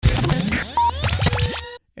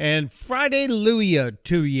And Friday Luya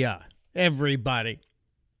to ya, everybody.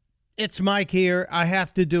 It's Mike here. I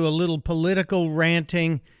have to do a little political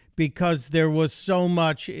ranting because there was so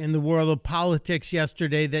much in the world of politics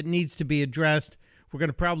yesterday that needs to be addressed. We're going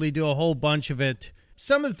to probably do a whole bunch of it.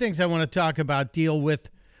 Some of the things I want to talk about deal with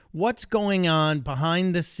what's going on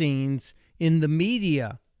behind the scenes in the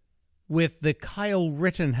media with the Kyle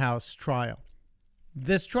Rittenhouse trial.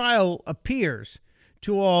 This trial appears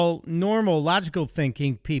to all normal, logical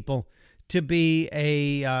thinking people to be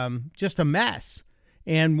just a mess,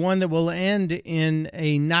 and one that will end in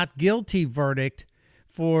a not guilty verdict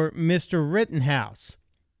for Mr. Rittenhouse.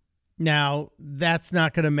 Now, that's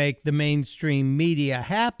not going to make the mainstream media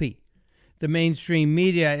happy. The mainstream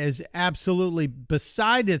media is absolutely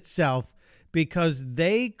beside itself because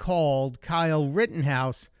they called Kyle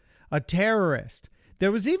Rittenhouse a terrorist.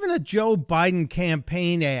 There was even a Joe Biden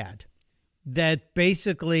campaign ad that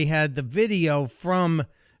basically had the video from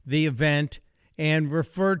the event and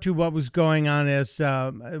referred to what was going on as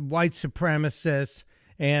white supremacists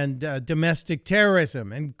and domestic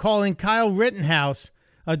terrorism, and calling Kyle Rittenhouse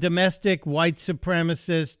a domestic white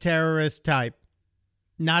supremacist terrorist type.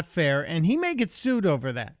 Not fair, and he may get sued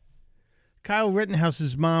over that. Kyle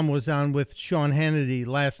Rittenhouse's mom was on with Sean Hannity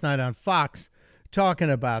last night on Fox talking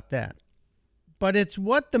about that. But it's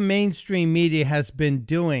what the mainstream media has been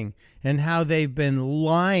doing and how they've been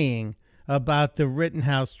lying about the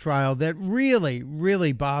Rittenhouse trial that really,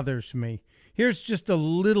 really bothers me. Here's just a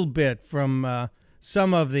little bit from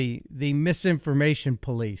some of the misinformation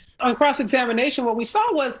police. On cross-examination, what we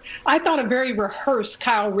saw was, I thought, a very rehearsed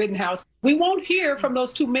Kyle Rittenhouse. We won't hear from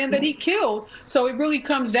those two men that he killed. So it really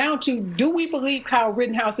comes down to, do we believe Kyle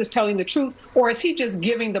Rittenhouse is telling the truth, or is he just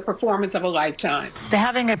giving the performance of a lifetime? They're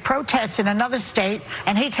having a protest in another state,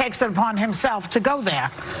 and he takes it upon himself to go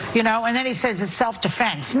there, and then he says it's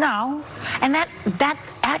self-defense. No. And that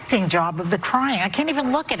acting job of the crying, I can't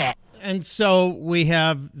even look at it. And so we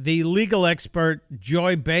have the legal expert,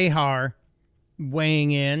 Joy Behar,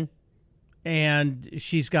 weighing in, and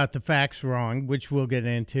she's got the facts wrong, which we'll get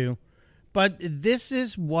into. But this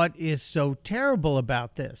is what is so terrible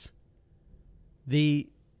about this. The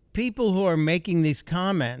people who are making these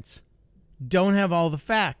comments don't have all the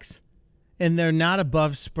facts, and they're not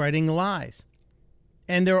above spreading lies.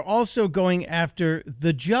 And they're also going after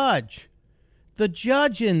the judge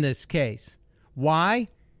in this case. Why?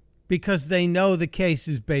 Because they know the case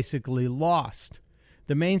is basically lost.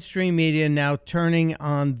 The mainstream media now turning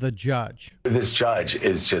on the judge. This judge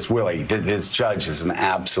is just really, this judge is an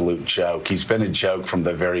absolute joke. He's been a joke from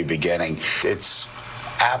the very beginning. It's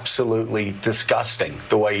absolutely disgusting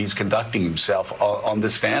the way he's conducting himself on the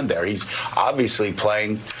stand there. He's obviously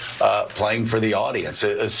playing for the audience,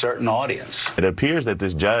 a certain audience. It appears that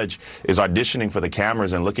this judge is auditioning for the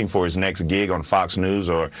cameras and looking for his next gig on Fox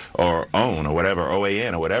News or OWN or whatever,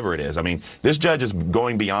 OAN or whatever it is. I mean, this judge is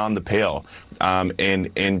going beyond the pale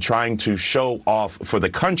and trying to show off for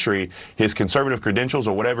the country his conservative credentials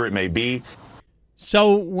or whatever it may be.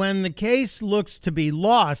 So when the case looks to be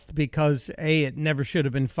lost because, A, it never should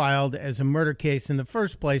have been filed as a murder case in the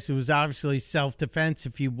first place, it was obviously self-defense.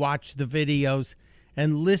 If you watch the videos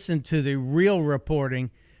and listen to the real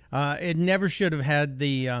reporting, it never should have had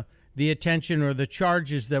the attention or the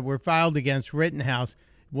charges that were filed against Rittenhouse.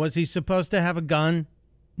 Was he supposed to have a gun?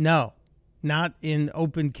 No, not in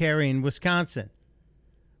open carry in Wisconsin.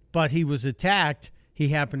 But he was attacked. He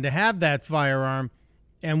happened to have that firearm.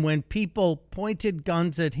 And when people pointed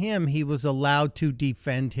guns at him, he was allowed to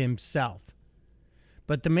defend himself.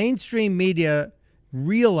 But the mainstream media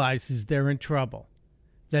realizes they're in trouble,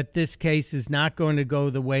 that this case is not going to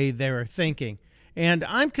go the way they're thinking. And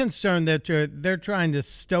I'm concerned that they're trying to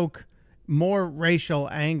stoke more racial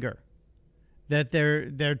anger, that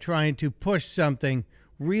they're trying to push something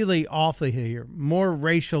really awful here, more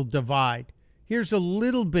racial divide. Here's a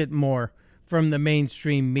little bit more from the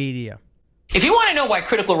mainstream media. If you want to know why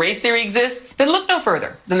critical race theory exists, then look no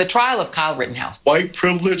further than the trial of Kyle Rittenhouse. White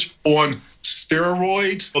privilege on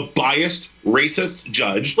steroids, a biased, racist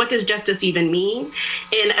judge. What does justice even mean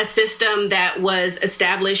in a system that was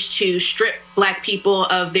established to strip Black people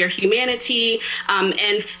of their humanity and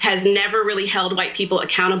has never really held white people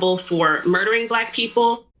accountable for murdering Black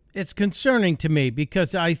people? It's concerning to me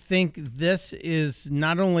because I think this is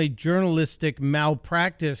not only journalistic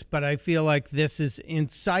malpractice, but I feel like this is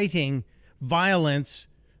inciting violence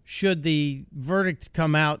should the verdict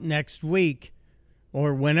come out next week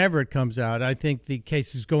or whenever it comes out. I think the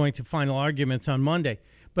case is going to final arguments on Monday.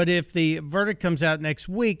 But if the verdict comes out next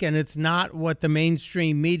week and it's not what the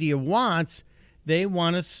mainstream media wants, they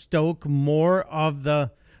want to stoke more of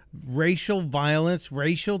the racial violence,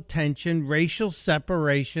 racial tension, racial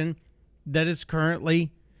separation that is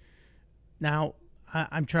currently, now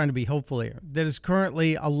I'm trying to be hopeful here, that is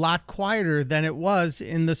currently a lot quieter than it was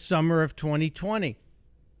in the summer of 2020.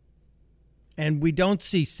 And we don't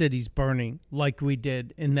see cities burning like we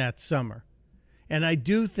did in that summer. And I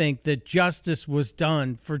do think that justice was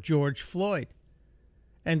done for George Floyd.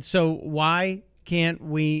 And so why can't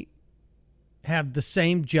we have the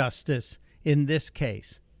same justice in this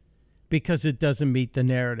case? Because it doesn't meet the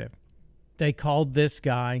narrative. They called this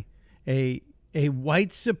guy a white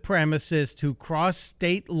supremacist who crossed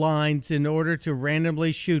state lines in order to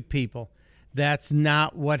randomly shoot people. That's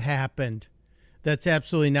not what happened. That's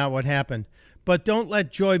absolutely not what happened. But don't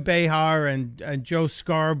let Joy Behar and Joe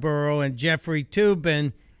Scarborough and Jeffrey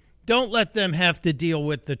Toobin, don't let them have to deal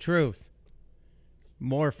with the truth.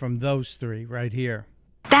 More from those three right here.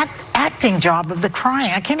 That acting job of the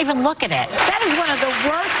crying, I can't even look at it. That is one of the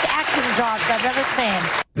worst acting jobs I've ever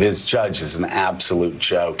seen. This judge is an absolute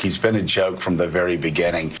joke. He's been a joke from the very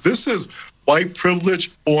beginning. This is white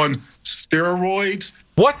privilege on steroids.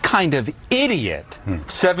 What kind of idiot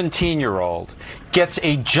 17-year-old gets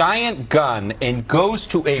a giant gun and goes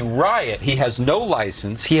to a riot? He has no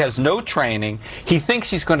license. He has no training. He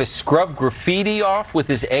thinks he's going to scrub graffiti off with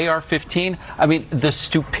his AR-15. I mean, the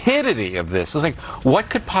stupidity of this is like, what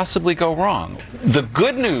could possibly go wrong? The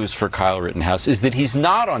good news for Kyle Rittenhouse is that he's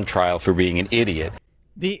not on trial for being an idiot.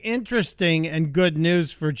 The interesting and good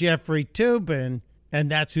news for Jeffrey Toobin,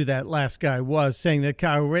 and that's who that last guy was, saying that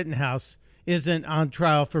Kyle Rittenhouse isn't on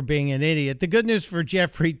trial for being an idiot. The good news for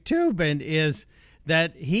Jeffrey Toobin is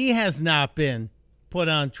that he has not been put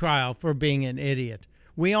on trial for being an idiot.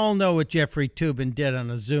 We all know what Jeffrey Toobin did on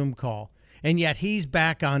a Zoom call, and yet he's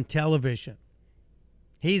back on television.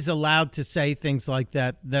 He's allowed to say things like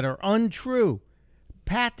that are untrue,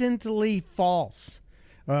 patently false.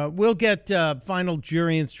 We'll get final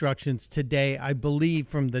jury instructions today, I believe,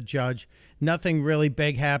 from the judge. Nothing really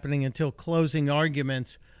big happening until closing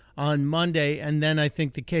arguments on Monday, and then I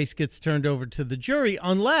think the case gets turned over to the jury,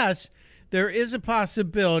 unless there is a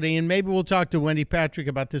possibility, and maybe we'll talk to Wendy Patrick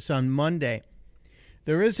about this on Monday.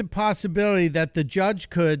 There is a possibility that the judge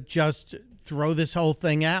could just throw this whole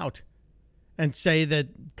thing out and say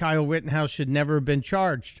that Kyle Rittenhouse should never have been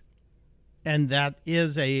charged. And that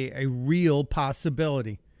is a real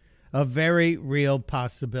possibility, a very real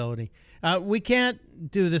possibility. We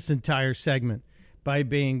can't do this entire segment by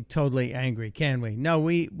being totally angry, can we? No,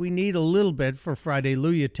 we need a little bit for Friday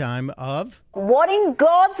Luya time of... What in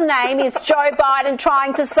God's name is Joe Biden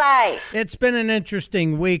trying to say? It's been an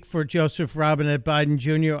interesting week for Joseph Robinette Biden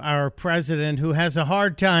Jr., our president, who has a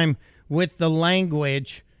hard time with the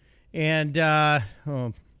language. And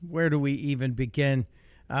where do we even begin?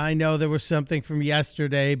 I know there was something from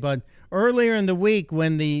yesterday, but earlier in the week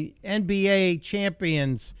when the NBA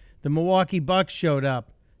champions, the Milwaukee Bucks, showed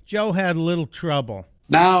up, Joe had a little trouble.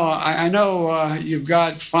 Now, I know you've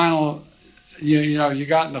got final, you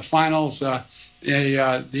got in the finals the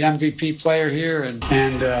MVP player here, and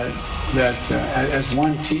that as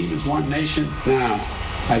one team, as one nation. Now,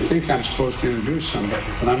 I think I'm supposed to introduce somebody,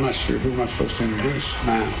 but I'm not sure who I'm supposed to introduce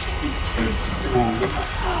now.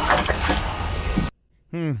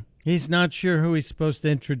 He's not sure who he's supposed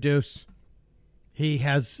to introduce. He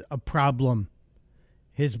has a problem.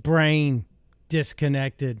 His brain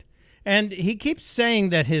disconnected. And he keeps saying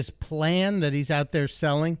that his plan that he's out there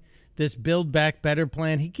selling, this Build Back Better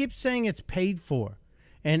plan, he keeps saying it's paid for.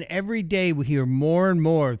 And every day we hear more and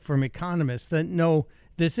more from economists that no,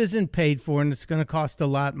 this isn't paid for and it's going to cost a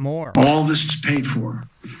lot more. All this is paid for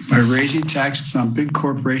by raising taxes on big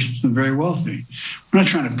corporations and the very wealthy. I'm not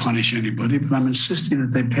trying to punish anybody, but I'm insisting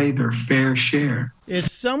that they pay their fair share. If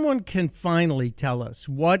someone can finally tell us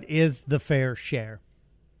what is the fair share,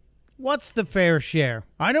 what's the fair share?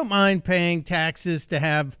 I don't mind paying taxes to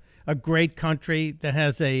have a great country that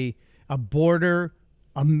has a border,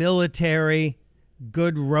 a military,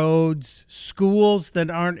 good roads, schools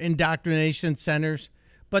that aren't indoctrination centers.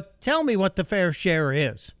 But tell me what the fair share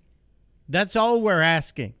is. That's all we're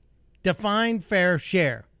asking. Define fair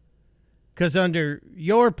share. Because under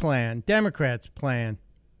your plan, Democrats' plan,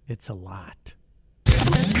 it's a lot.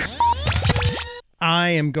 I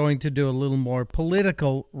am going to do a little more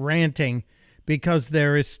political ranting because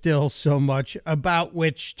there is still so much about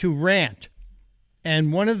which to rant.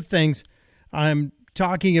 And one of the things I'm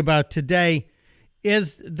talking about today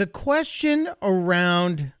is the question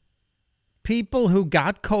around people who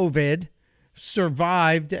got COVID,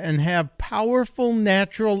 survived, and have powerful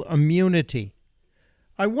natural immunity.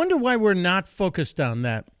 I wonder why we're not focused on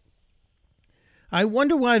that. I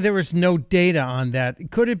wonder why there is no data on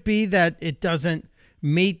that. Could it be that it doesn't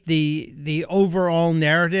meet the overall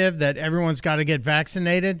narrative that everyone's got to get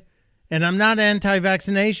vaccinated. And I'm not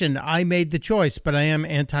anti-vaccination. I made the choice, but I am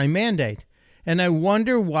anti-mandate. And I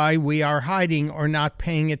wonder why we are hiding or not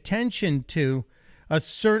paying attention to a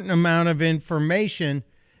certain amount of information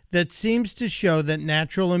that seems to show that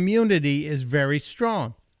natural immunity is very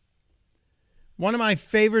strong. One of my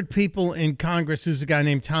favorite people in Congress is a guy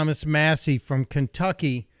named Thomas Massie from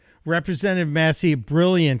Kentucky. Representative Massie, a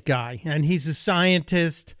brilliant guy, and he's a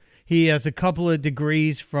scientist. He has a couple of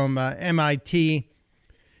degrees from MIT,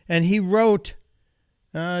 and he wrote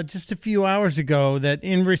just a few hours ago that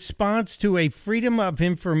in response to a Freedom of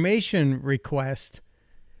Information request,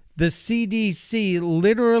 the CDC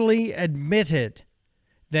literally admitted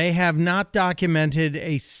they have not documented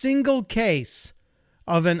a single case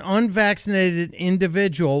of an unvaccinated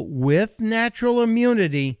individual with natural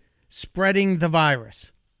immunity spreading the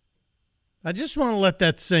virus. I just want to let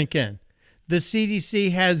that sink in. The CDC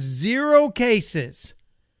has zero cases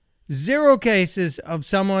of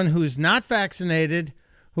someone who's not vaccinated,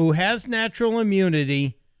 who has natural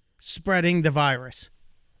immunity, spreading the virus.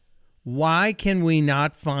 Why can we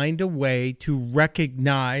not find a way to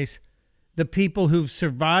recognize the people who've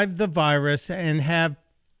survived the virus and have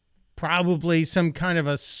probably some kind of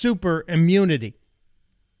a super immunity?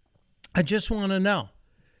 I just want to know.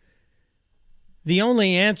 The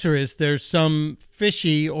only answer is there's some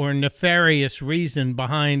fishy or nefarious reason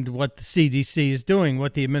behind what the CDC is doing,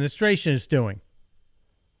 what the administration is doing.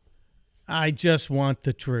 I just want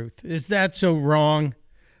the truth. Is that so wrong?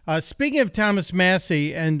 Speaking of Thomas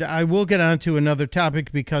Massie, and I will get on to another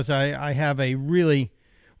topic because I have a really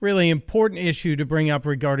important issue to bring up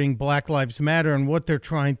regarding Black Lives Matter and what they're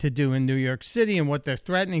trying to do in New York City and what they're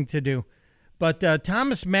threatening to do. But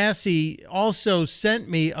Thomas Massie also sent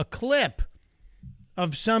me a clip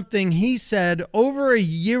of something he said over a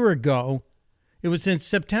year ago. It was in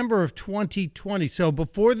September of 2020, so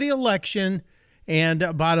before the election and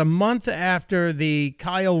about a month after the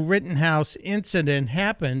Kyle Rittenhouse incident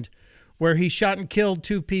happened, where he shot and killed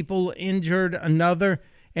 2 people, injured another,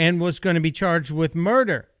 and was going to be charged with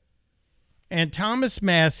murder. And Thomas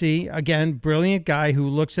Massie, again, brilliant guy who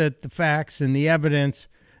looks at the facts and the evidence,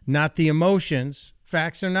 not the emotions.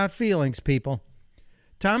 Facts are not feelings, people.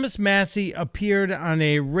 Thomas Massie appeared on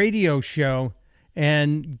a radio show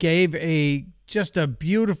and gave just a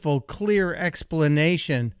beautiful, clear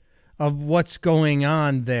explanation of what's going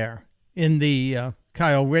on there in the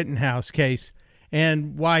Kyle Rittenhouse case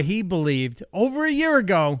and why he believed over a year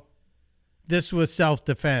ago this was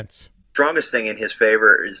self-defense. Strongest thing in his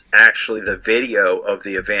favor is actually the video of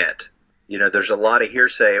the event. You know, there's a lot of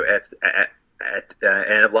hearsay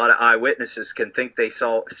and a lot of eyewitnesses can think they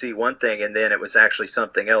see one thing and then it was actually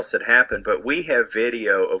something else that happened. But we have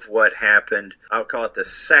video of what happened. I'll call it the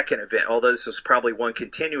second event, although this was probably one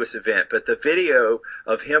continuous event. But the video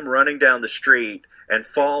of him running down the street and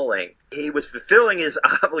falling, he was fulfilling his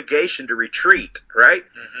obligation to retreat, right?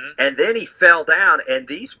 Mm-hmm. And then he fell down, and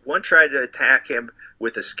one tried to attack him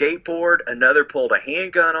with a skateboard, another pulled a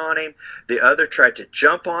handgun on him, the other tried to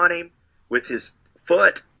jump on him with his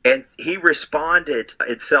foot. And he responded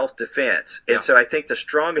in self-defense. And so I think the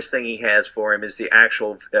strongest thing he has for him is the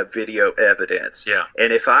actual video evidence. Yeah.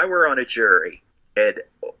 And if I were on a jury and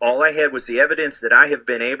all I had was the evidence that I have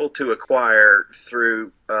been able to acquire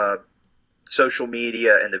through social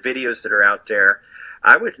media and the videos that are out there,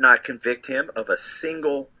 I would not convict him of a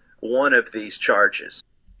single one of these charges.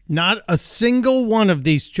 Not a single one of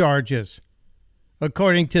these charges,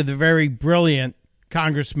 according to the very brilliant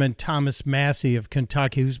Congressman Thomas Massie of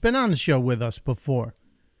Kentucky, who's been on the show with us before.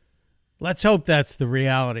 Let's hope that's the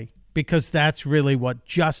reality, because that's really what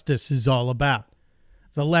justice is all about.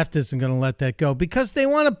 The left isn't going to let that go because they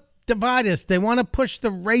want to divide us. They want to push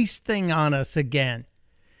the race thing on us again.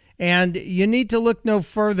 And you need to look no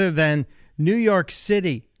further than New York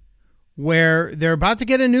City, where they're about to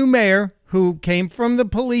get a new mayor who came from the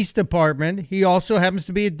police department. He also happens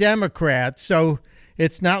to be a Democrat, so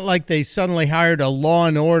it's not like they suddenly hired a law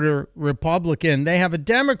and order Republican. They have a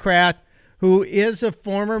Democrat who is a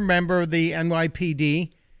former member of the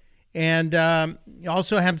NYPD and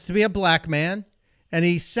also happens to be a black man. And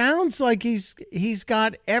he sounds like he's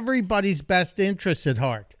got everybody's best interests at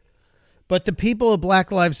heart. But the people of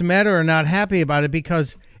Black Lives Matter are not happy about it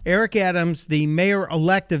because Eric Adams, the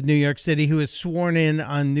mayor-elect of New York City, who is sworn in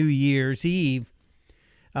on New Year's Eve,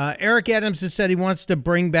 Eric Adams has said he wants to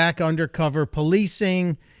bring back undercover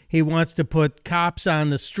policing. He wants to put cops on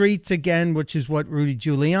the streets again, which is what Rudy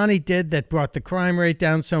Giuliani did that brought the crime rate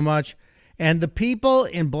down so much. And the people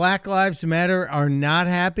in Black Lives Matter are not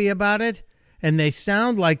happy about it, and they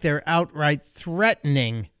sound like they're outright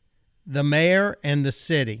threatening the mayor and the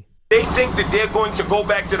city. They think that they're going to go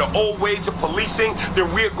back to the old ways of policing, that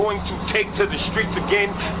we're going to take to the streets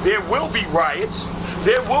again. There will be riots,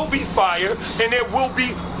 there will be fire, and there will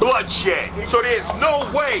be bloodshed. So there's no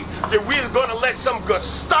way that we're going to let some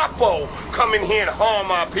Gestapo come in here and harm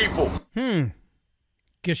our people.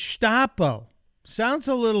 Gestapo. Sounds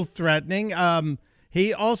a little threatening.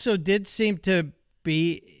 He also did seem to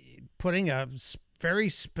be putting a very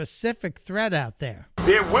specific threat out there.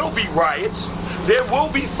 There will be riots, there will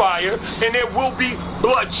be fire, and there will be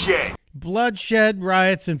bloodshed. Bloodshed,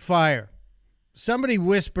 riots, and fire. Somebody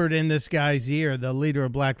whispered in this guy's ear, the leader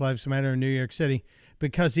of Black Lives Matter in New York City,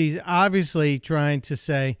 because he's obviously trying to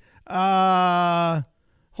say,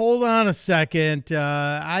 hold on a second,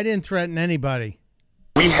 I didn't threaten anybody.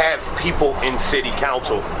 We have people in city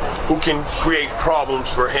council who can create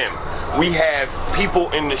problems for him. We have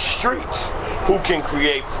people in the streets who can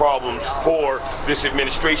create problems for this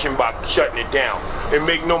administration by shutting it down. And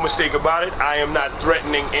make no mistake about it, I am not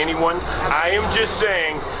threatening anyone. I am just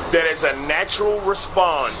saying that as a natural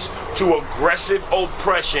response to aggressive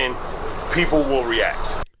oppression, people will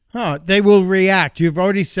react. They will react. You've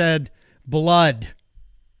already said blood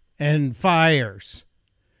and fires.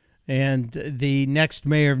 And the next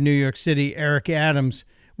mayor of New York City, Eric Adams,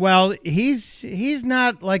 well, he's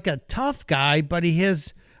not like a tough guy, but he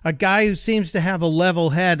is a guy who seems to have a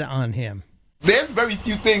level head on him. There's very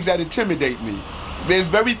few things that intimidate me. There's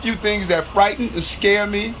very few things that frighten and scare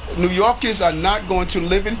me. New Yorkers are not going to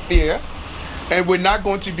live in fear, and we're not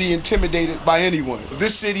going to be intimidated by anyone.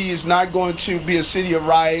 This city is not going to be a city of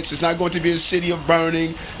riots. It's not going to be a city of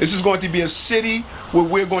burning. This is going to be a city where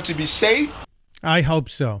we're going to be safe. I hope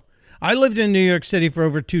so. I lived in New York City for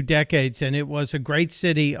over 2 decades, and it was a great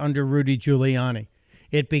city under Rudy Giuliani.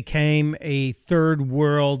 It became a third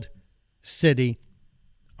world city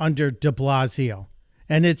under de Blasio.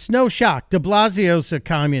 And it's no shock. De Blasio's a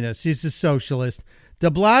communist. He's a socialist. De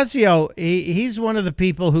Blasio, he's one of the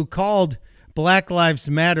people who called Black Lives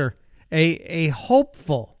Matter a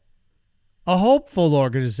hopeful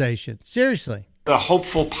organization. Seriously. The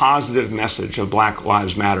hopeful, positive message of Black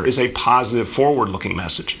Lives Matter is a positive, forward-looking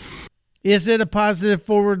message. Is it a positive,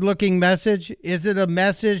 forward-looking message? Is it a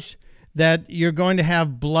message that you're going to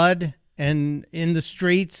have blood and in the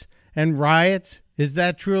streets and riots? Is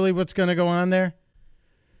that truly what's going to go on there?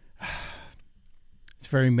 It's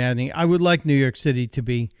very maddening. I would like New York City to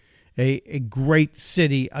be a great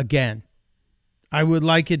city again. I would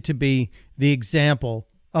like it to be the example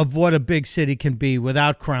of what a big city can be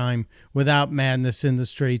without crime, without madness in the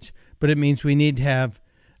streets. But it means we need to have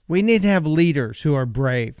leaders who are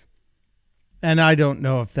brave. And I don't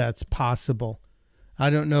know if that's possible.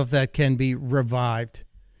 I don't know if that can be revived.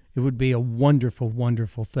 It would be a wonderful,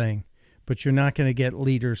 wonderful thing. But you're not going to get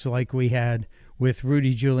leaders like we had with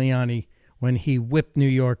Rudy Giuliani when he whipped New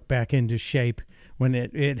York back into shape, when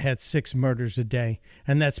it had 6 murders a day.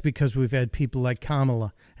 And that's because we've had people like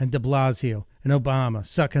Kamala and de Blasio and Obama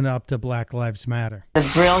sucking up to Black Lives Matter. The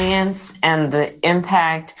brilliance and the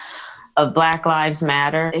impact of Black Lives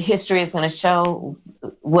Matter, history is going to show,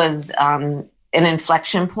 was an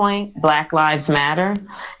inflection point. Black Lives Matter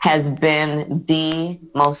has been the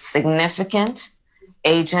most significant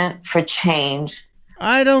agent for change.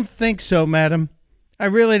 I don't think so, madam. I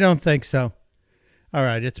really don't think so. All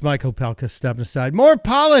right, it's Mike Opelka stepping aside. More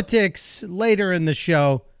politics later in the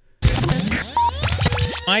show.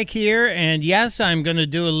 Mike here, and yes, I'm going to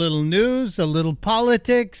do a little news, a little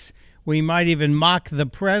politics. We might even mock the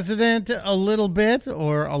president a little bit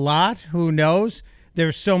or a lot. Who knows?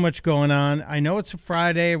 There's so much going on. I know it's a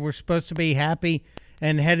Friday. We're supposed to be happy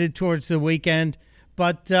and headed towards the weekend.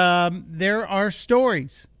 But there are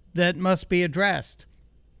stories that must be addressed,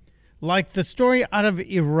 like the story out of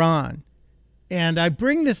Iran. And I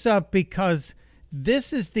bring this up because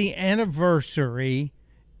this is the anniversary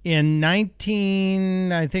in I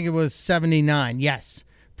think it was 79. Yes,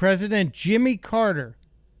 President Jimmy Carter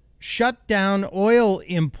shut down oil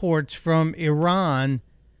imports from Iran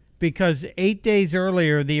because 8 days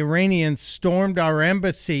earlier, the Iranians stormed our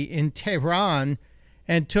embassy in Tehran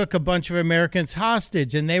and took a bunch of Americans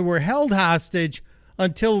hostage. And they were held hostage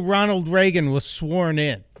until Ronald Reagan was sworn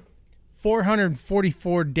in.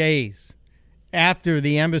 444 days after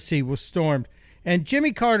the embassy was stormed. And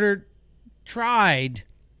Jimmy Carter tried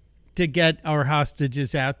to get our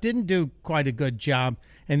hostages out, didn't do quite a good job.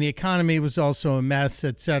 And the economy was also a mess,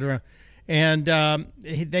 etc. And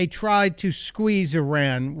they tried to squeeze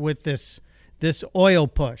Iran with this oil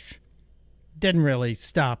push. Didn't really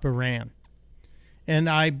stop Iran. And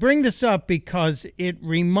I bring this up because it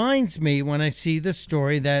reminds me when I see the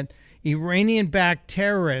story that Iranian-backed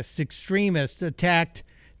terrorists, extremists, attacked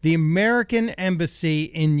the American embassy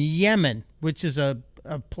in Yemen, which is a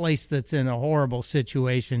place that's in a horrible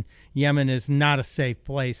situation. Yemen is not a safe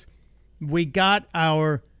place. We got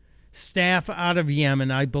our staff out of Yemen,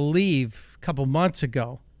 I believe, a couple months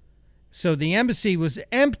ago. So the embassy was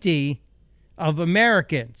empty of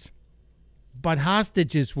Americans, but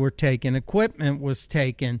hostages were taken, equipment was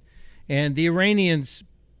taken, and the Iranians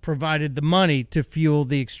provided the money to fuel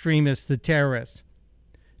the extremists, the terrorists.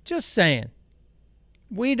 Just saying.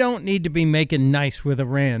 We don't need to be making nice with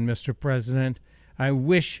Iran, Mr. President. I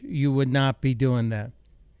wish you would not be doing that.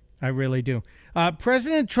 I really do.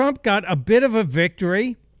 President Trump got a bit of a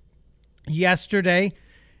victory yesterday.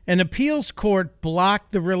 An appeals court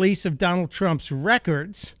blocked the release of Donald Trump's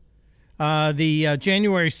records. The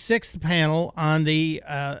January 6th panel on the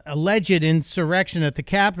alleged insurrection at the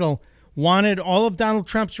Capitol wanted all of Donald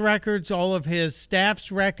Trump's records, all of his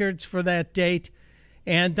staff's records for that date.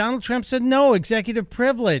 And Donald Trump said, no, executive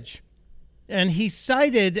privilege. And he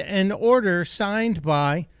cited an order signed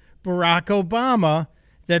by Barack Obama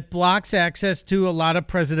that blocks access to a lot of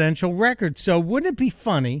presidential records. So wouldn't it be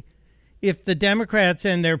funny if the Democrats,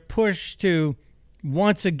 in their push to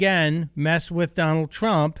once again mess with Donald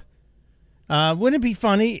Trump, wouldn't it be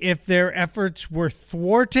funny if their efforts were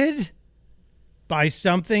thwarted by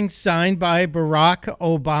something signed by Barack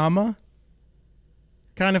Obama?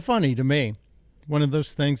 Kind of funny to me. One of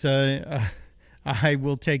those things I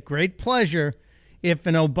will take great pleasure if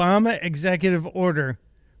an Obama executive order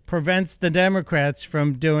prevents the Democrats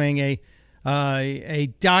from doing a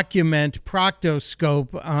document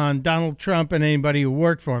proctoscope on Donald Trump and anybody who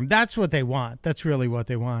worked for him. That's what they want. That's really what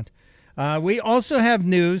they want. We also have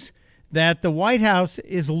news that the White House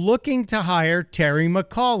is looking to hire Terry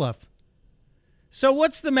McAuliffe. So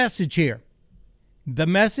what's the message here? The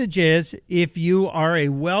message is, if you are a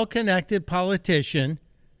well-connected politician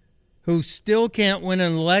who still can't win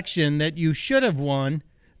an election that you should have won,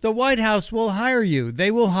 the White House will hire you.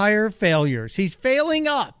 They will hire failures. He's failing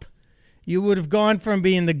up. You would have gone from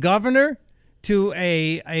being the governor to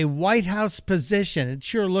a White House position. It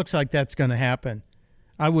sure looks like that's going to happen.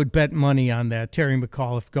 I would bet money on that. Terry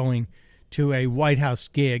McAuliffe going to a White House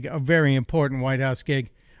gig, a very important White House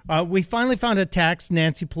gig. We finally found a tax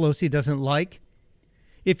Nancy Pelosi doesn't like.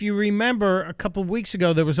 If you remember, a couple of weeks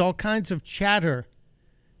ago, there was all kinds of chatter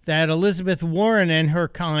that Elizabeth Warren and her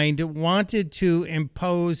kind wanted to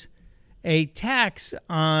impose a tax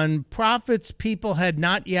on profits people had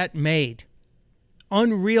not yet made,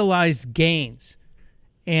 unrealized gains.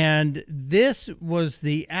 And this was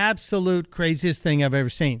the absolute craziest thing I've ever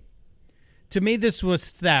seen. To me, this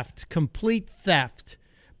was theft, complete theft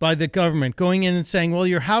by the government, going in and saying, well,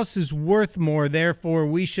 your house is worth more, therefore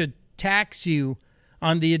we should tax you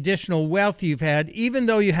on the additional wealth you've had, even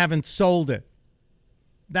though you haven't sold it.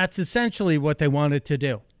 That's essentially what they wanted to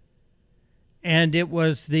do. And it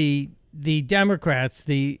was the Democrats,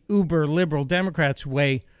 the uber liberal Democrats'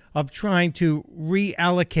 way of trying to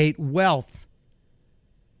reallocate wealth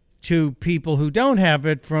to people who don't have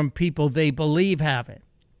it from people they believe have it.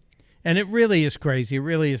 And it really is crazy. It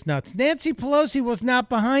really is nuts. Nancy Pelosi was not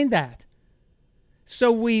behind that.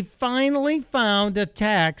 So we finally found a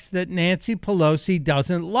tax that Nancy Pelosi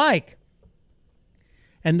doesn't like.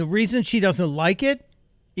 And the reason she doesn't like it,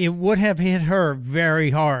 it would have hit her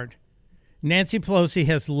very hard. Nancy Pelosi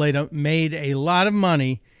has made a lot of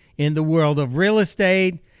money in the world of real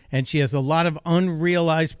estate, and she has a lot of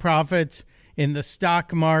unrealized profits in the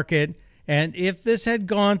stock market. And if this had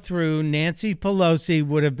gone through, Nancy Pelosi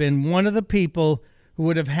would have been one of the people who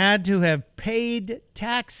would have had to have paid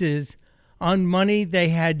taxes on money they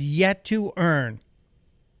had yet to earn.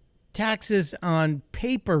 Taxes on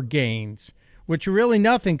paper gains, which are really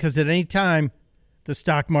nothing because at any time the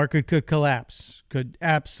stock market could collapse, could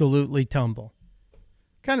absolutely tumble.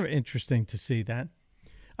 Kind of interesting to see that.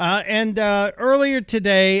 And earlier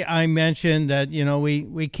today, I mentioned that,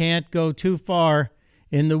 we can't go too far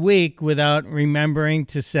in the week without remembering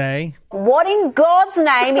to say, what in God's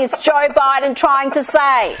name is Joe Biden trying to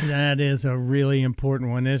say? That is a really important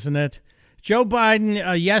one, isn't it? Joe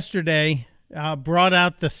Biden yesterday brought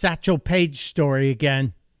out the Satchel Paige story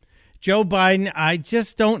again. Joe Biden, I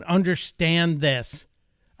just don't understand this.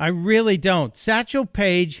 I really don't. Satchel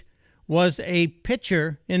Paige was a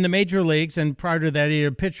pitcher in the major leagues, and prior to that, he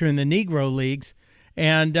had a pitcher in the Negro leagues.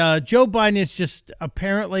 And Joe Biden is just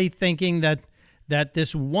apparently thinking that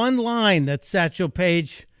this one line that Satchel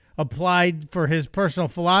Paige applied for his personal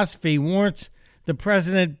philosophy warrants the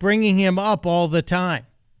president bringing him up all the time.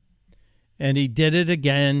 And he did it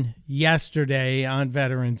again yesterday on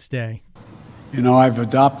Veterans Day. I've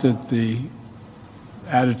adopted the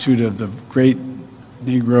attitude of the great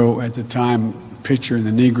Negro at the time, pitcher in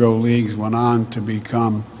the Negro Leagues, went on to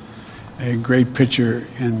become a great pitcher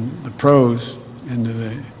in the pros, into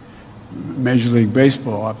the Major League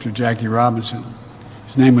Baseball after Jackie Robinson.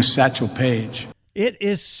 His name was Satchel Paige. It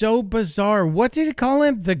is so bizarre. What did you call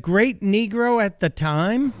him? The Great Negro at the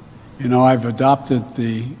time? You know, I've adopted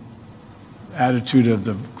the attitude of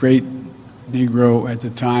the Great Negro at the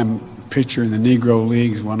time, pitcher in the Negro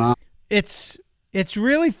Leagues, went on. It's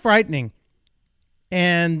really frightening.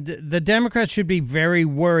 And the Democrats should be very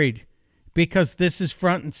worried because this is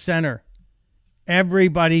front and center.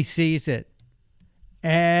 Everybody sees it.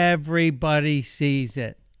 Everybody sees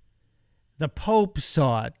it. The Pope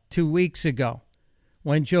saw it 2 weeks ago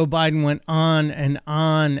when Joe Biden went on and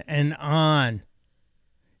on and on.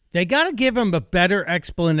 They got to give him a better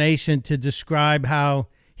explanation to describe how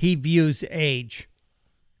he views age,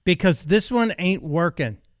 because this one ain't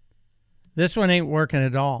working. This one ain't working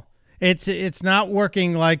at all. It's not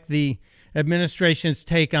working like the administration's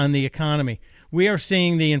take on the economy. We are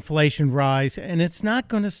seeing the inflation rise, and it's not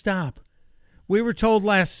going to stop. We were told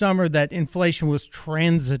last summer that inflation was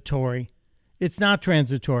transitory. It's not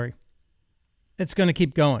transitory. It's going to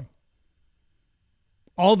keep going.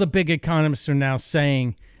 All the big economists are now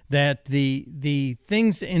saying that the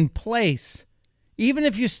things in place, even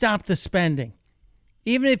if you stop the spending,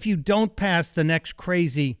 even if you don't pass the next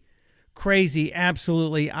crazy,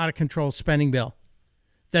 absolutely out of control spending bill,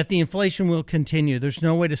 that the inflation will continue. There's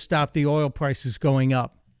no way to stop the oil prices going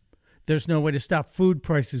up. There's no way to stop food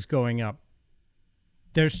prices going up.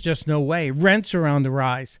 There's just no way. Rents are on the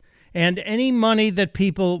rise. And any money that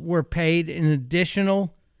people were paid in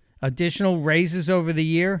additional raises over the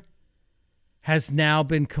year has now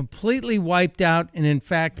been completely wiped out. And in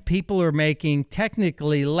fact, people are making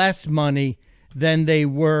technically less money than they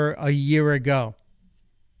were a year ago.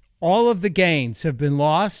 All of the gains have been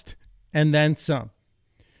lost and then some.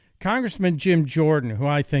 Congressman Jim Jordan, who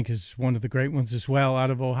I think is one of the great ones as well,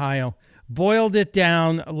 out of Ohio, boiled it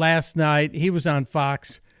down last night. He was on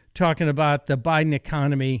Fox talking about the Biden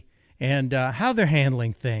economy and how they're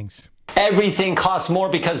handling things. Everything costs more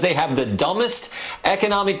because they have the dumbest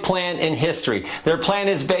economic plan in history. Their plan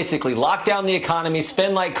is basically lock down the economy,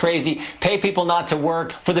 spend like crazy, pay people not to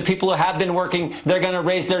work. For the people who have been working, they're going to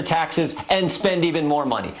raise their taxes and spend even more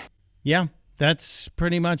money. Yeah, that's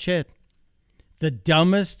pretty much it. The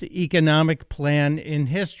dumbest economic plan in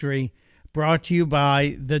history, brought to you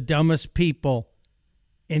by the dumbest people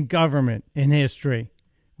in government in history.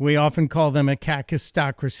 We often call them a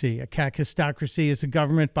kakistocracy. A kakistocracy is a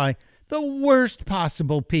government by the worst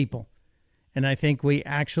possible people. And I think we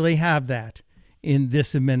actually have that in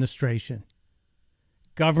this administration.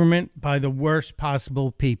 Government by the worst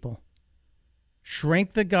possible people.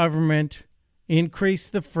 Shrink the government, increase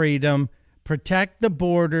the freedom, protect the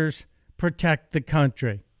borders, protect the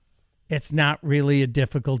country. It's not really a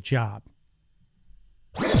difficult job.